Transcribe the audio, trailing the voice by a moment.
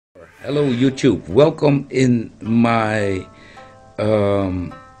Hello YouTube, welcome in my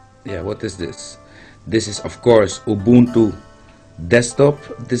what is this? This is of course Ubuntu desktop.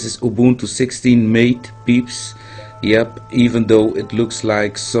 This is Ubuntu 16 Mate peeps. Yep, even though it looks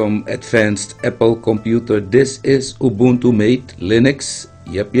like some advanced Apple computer, this is Ubuntu Mate Linux.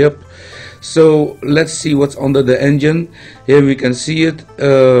 Yep. So let's see what's under the engine. Here we can see it.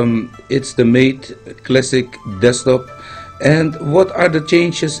 It's the Mate Classic desktop. And what are the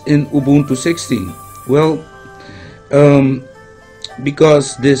changes in Ubuntu 16? Well,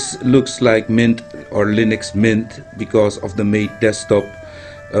 because this looks like Mint or Linux Mint because of the Mate desktop,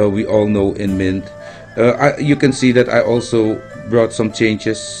 we all know in Mint. You can see that I also brought some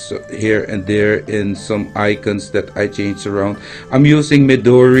changes here and there in some icons that I changed around. I'm using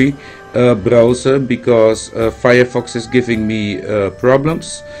Midori browser because Firefox is giving me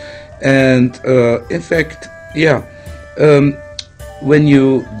problems, and in fact, when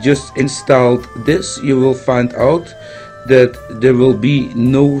you just installed this, you will find out that there will be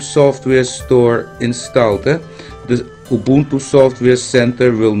no software store installed. The Ubuntu Software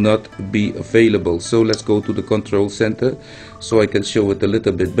Center will not be available. So let's go to the control center so I can show it a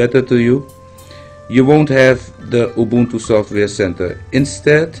little bit better to you. You won't have the Ubuntu Software Center.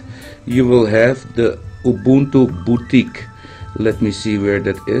 Instead, you will have the Ubuntu Boutique. Let me see where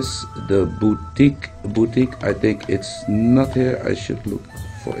that is. The boutique, I think it's not here. I should look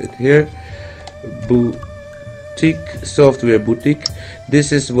for it here. Boutique, software boutique.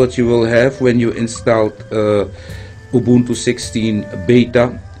 This is what you will have when you installed Ubuntu 16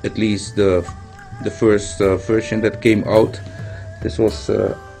 beta, at least the first version that came out. This was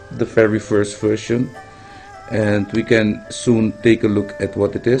the very first version, and we can soon take a look at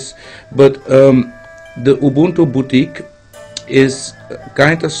what it is. But the Ubuntu Boutique is a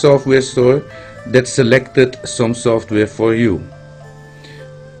kind of software store that selected some software for you.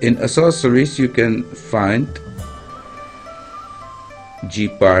 In accessories you can find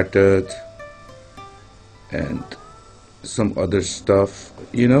Gparted and some other stuff,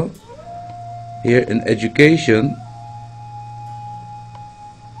 you know. Here in education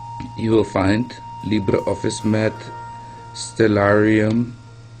you will find LibreOffice Math, Stellarium.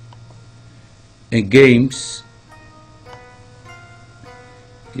 In games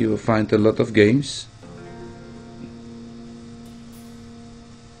you will find a lot of games.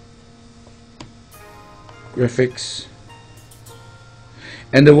 Graphics.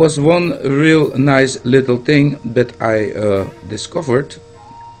 And there was one real nice little thing that I discovered,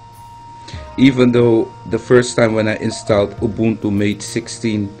 even though the first time when I installed Ubuntu Mate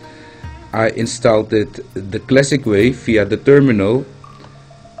 16 I installed it the classic way via the terminal,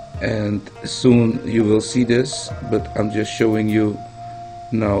 and soon you will see this, but I'm just showing you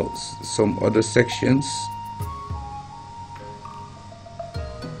now some other sections.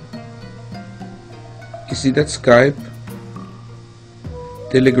 You see that Skype,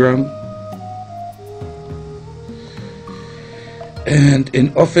 Telegram, and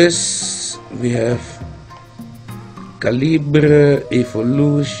in Office we have Calibre,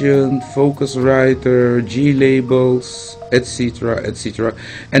 Evolution, Focuswriter, G-labels, etc.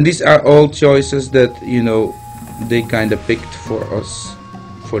 And these are all choices that, you know, they kind of picked for us,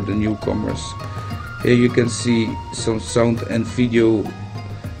 for the newcomers. Here you can see some sound and video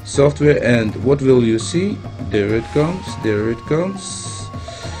software, and what will you see? There it comes,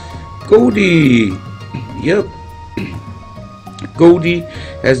 Kodi. Yep, Kodi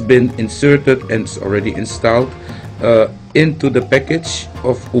has been inserted and is already installed into the package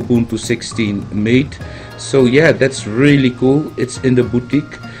of Ubuntu 16 Mate. So yeah, that's really cool. It's in the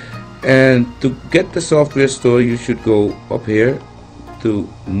boutique, and to get the software store you should go up here to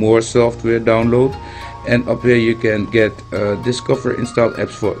more software download, and up here you can get discover install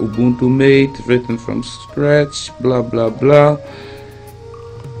apps for Ubuntu Mate written from scratch, blah blah blah.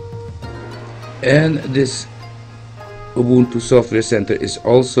 And this Ubuntu Software Center is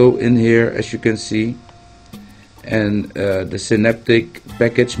also in here, as you can see, and the Synaptic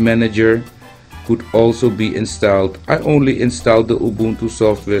Package Manager could also be installed. I only installed the Ubuntu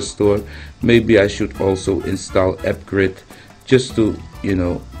Software Store. Maybe I should also install AppGrid just to, you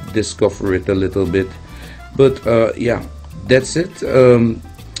know, discover it a little bit. But yeah, that's it.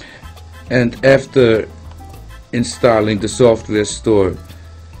 And after installing the software store,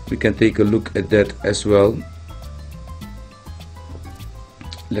 we can take a look at that as well.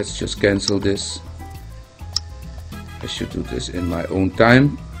 Let's just cancel this. I should do this in my own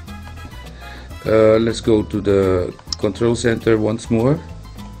time. Let's go to the control center once more,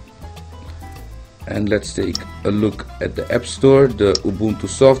 and let's take a look at the App Store, the Ubuntu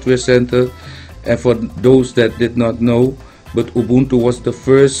Software Center. And for those that did not know, but Ubuntu was the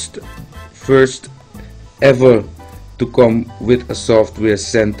first ever to come with a software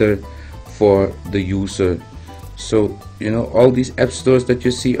center for the user. So you know, all these app stores that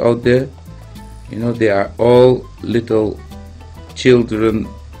you see out there, you know, they are all little children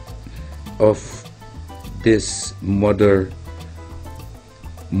of this mother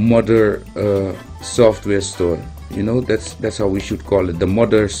software store. You know, that's how we should call it, the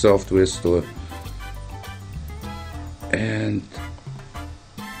mother software store. And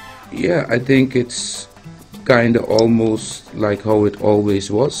yeah, I think it's kind of almost like how it always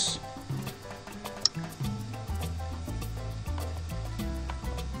was.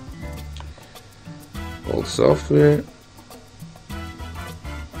 All software.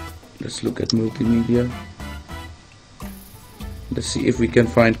 Let's look at multimedia. Let's see if we can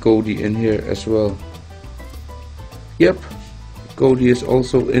find Kodi in here as well. Yep, Kodi is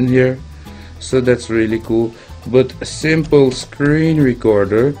also in here, so that's really cool. But a simple screen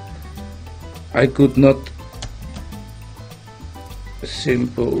recorder, I could not.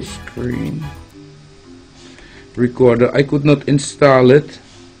 Simple screen recorder, I could not install it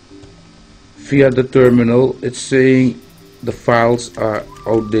via the terminal. It's saying the files are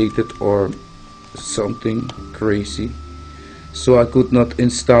outdated or something crazy, so I could not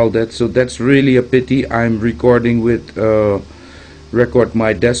install that. So that's really a pity. I'm recording with Record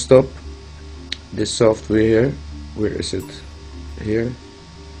My Desktop, this software here. Where is it? Here,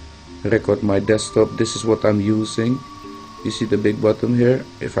 Record My Desktop. This is what I'm using. You see the big button here?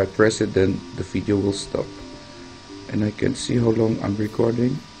 If I press it, then the video will stop, and I can see how long I'm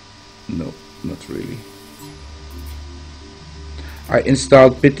recording. No, not really. I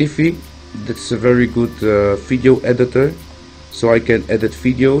installed Pitifi. That's a very good video editor, so I can edit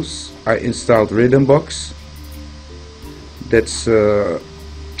videos. I installed Rhythmbox. That's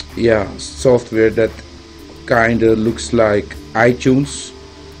yeah, software that kinda looks like iTunes,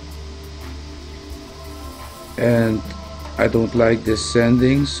 and I don't like this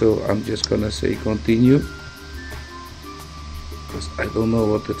sending, so I'm just gonna say continue, because I don't know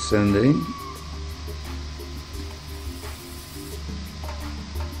what it's sending.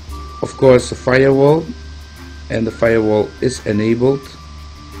 Of course, a firewall, and the firewall is enabled,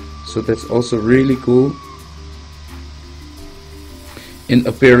 so that's also really cool. In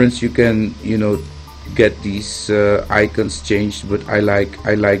appearance, you can, you know, get these icons changed, but I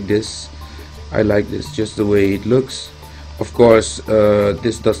like this. I like this just the way it looks. Of course,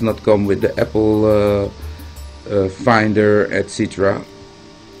 this does not come with the Apple Finder, etc.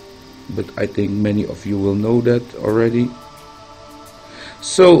 But I think many of you will know that already.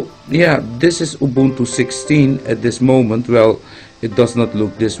 So yeah, this is Ubuntu 16 at this moment. Well, it does not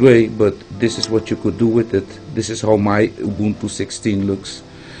look this way, but this is what you could do with it. This is how my Ubuntu 16 looks,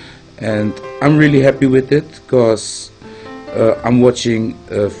 and I'm really happy with it, because I'm watching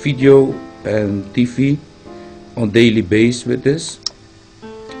video and TV on daily basis with this.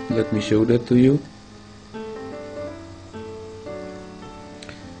 Let me show that to you.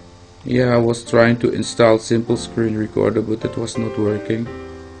 Yeah, I was trying to install simple screen recorder, but it was not working.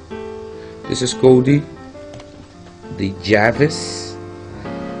 This is Kodi, the Javis,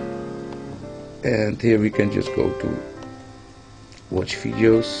 and here we can just go to watch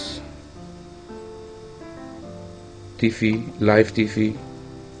videos, TV, live TV.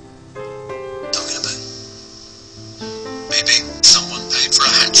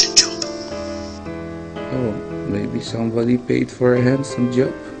 Oh, maybe somebody paid for a handsome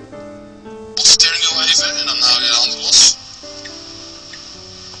job.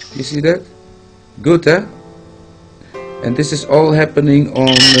 You see that? Good, huh? And this is all happening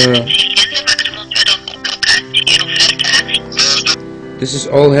on this is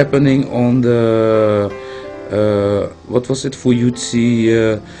all happening on the what was it,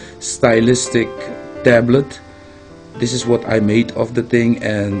 Fujitsu stylistic tablet. This is what I made of the thing,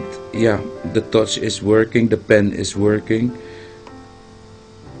 and yeah, the touch is working, the pen is working.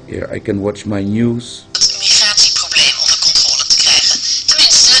 Here I can watch my news. Migratieprobleem onder controle te krijgen.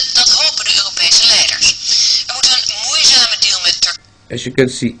 Tenminste, dat hopen de Europese leiders. Er moet een moeizame deal met Turkije. As you can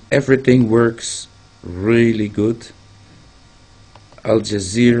see, everything works really good. Al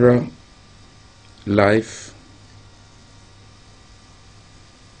Jazeera live.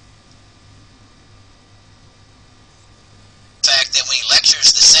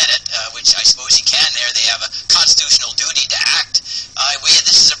 Constitutional duty to act.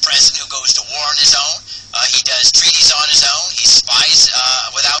 This is a president who goes to war on his own. He does treaties on his own. He spies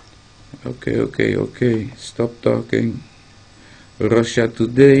without. Okay. Stop talking. Russia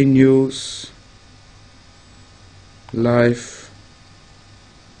Today news. Live.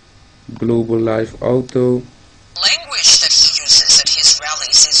 Global Live Auto. Language that's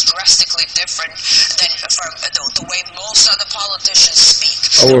is drastically different than from the way most other politicians speak.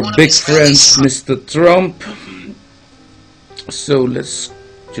 Our big friend, Mr. Trump. So let's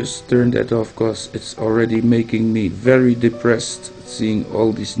just turn that off, because it's already making me very depressed seeing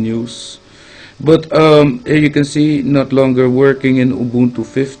all this news. But here you can see, not longer working in Ubuntu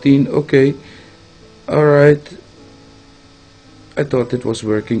 15. Okay, alright. I thought it was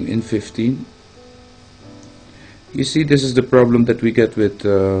working in 15. You see, this is the problem that we get with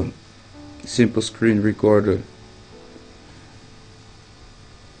simple screen recorder.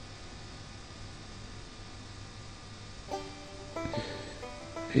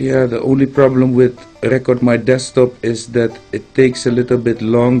 Yeah, the only problem with Record My Desktop is that it takes a little bit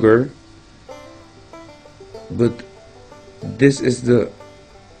longer, but this is the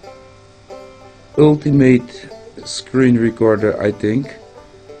ultimate screen recorder, I think.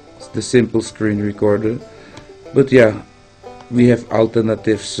 It's the simple screen recorder. But yeah, we have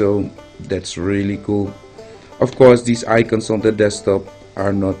alternatives, so that's really cool. Of course, these icons on the desktop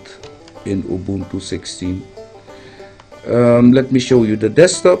are not in Ubuntu 16. Let me show you the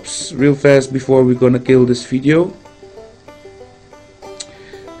desktops real fast before we're gonna kill this video.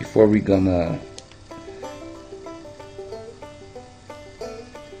 Before we're gonna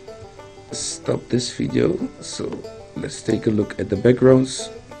stop this video. So let's take a look at the backgrounds.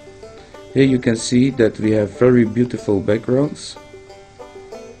 Here you can see that we have very beautiful backgrounds.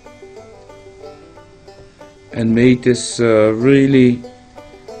 And Mate is really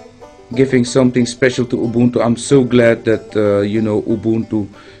giving something special to Ubuntu. I'm so glad that you know, Ubuntu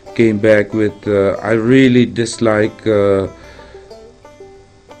came back with I really dislike the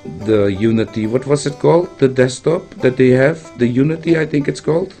Unity, what was it called, the desktop that they have, the Unity, I think it's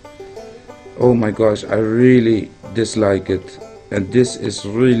called. Oh my gosh, I really dislike it, and this is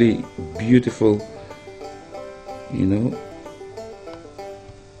really beautiful, you know.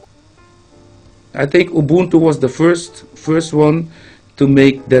 I think Ubuntu was the first one to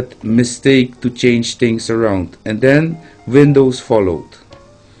make that mistake to change things around, and then Windows followed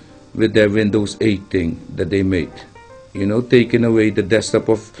with their Windows 8 thing that they made, you know, taking away the desktop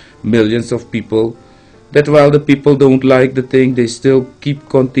of millions of people, that while the people don't like the thing, they still keep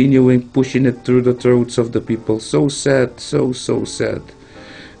continuing pushing it through the throats of the people. So sad, so sad.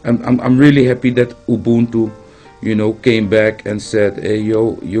 I'm really happy that Ubuntu, you know, came back and said, hey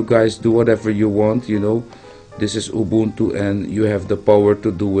yo, you guys do whatever you want, you know, this is Ubuntu and you have the power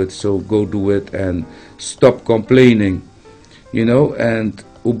to do it, so go do it and stop complaining, you know. And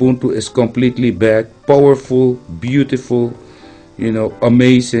Ubuntu is completely back, powerful, beautiful, you know,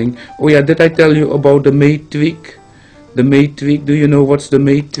 amazing. Oh yeah, did I tell you about the Mate tweak? The Mate tweak, do you know what's the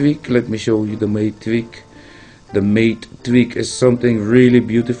Mate tweak? Let me show you the Mate tweak. The Mate tweak is something really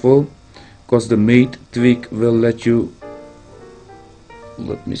beautiful, because the Mate tweak will let you,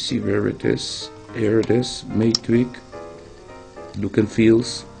 let me see where it is. Here it is, Mate tweak, look and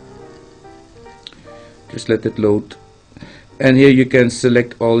feels. Just let it load. And here you can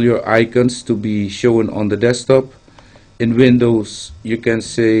select all your icons to be shown on the desktop. In Windows you can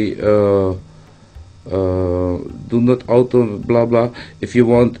say do not auto blah blah. If you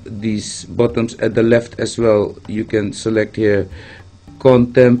want these buttons at the left as well, you can select here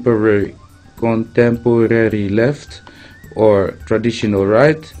contemporary left or traditional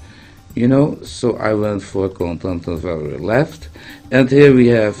right, you know. So I went for contemporary left, and here we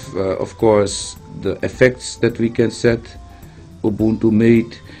have of course the effects that we can set, Ubuntu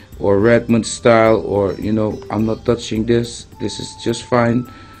Mate or Redmond style, or you know, I'm not touching this, this is just fine.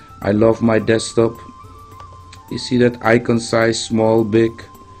 I love my desktop. You see that icon size, small, big,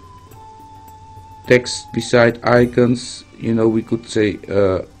 text beside icons, you know, we could say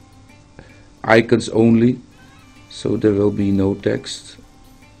icons only, so there will be no text,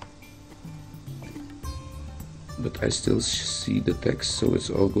 but I still see the text, so it's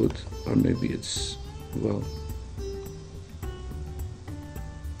all good. Or maybe it's, well,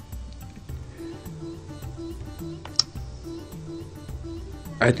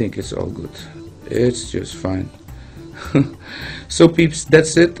 I think it's all good. It's just fine. So peeps,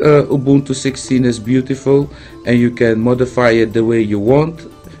 that's it. Ubuntu 16 is beautiful and you can modify it the way you want.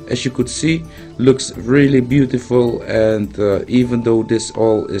 As you could see, looks really beautiful, and even though this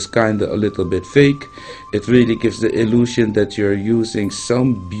all is kinda a little bit fake, it really gives the illusion that you're using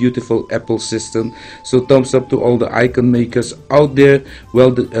some beautiful Apple system. So thumbs up to all the icon makers out there.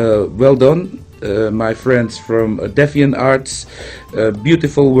 Well done. My friends from DeviantArts,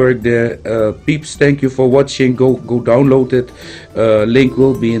 beautiful work there. Peeps, thank you for watching. Go download it. Link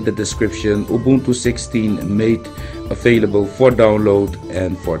will be in the description. Ubuntu 16 Mate available for download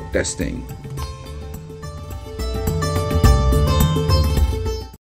and for testing.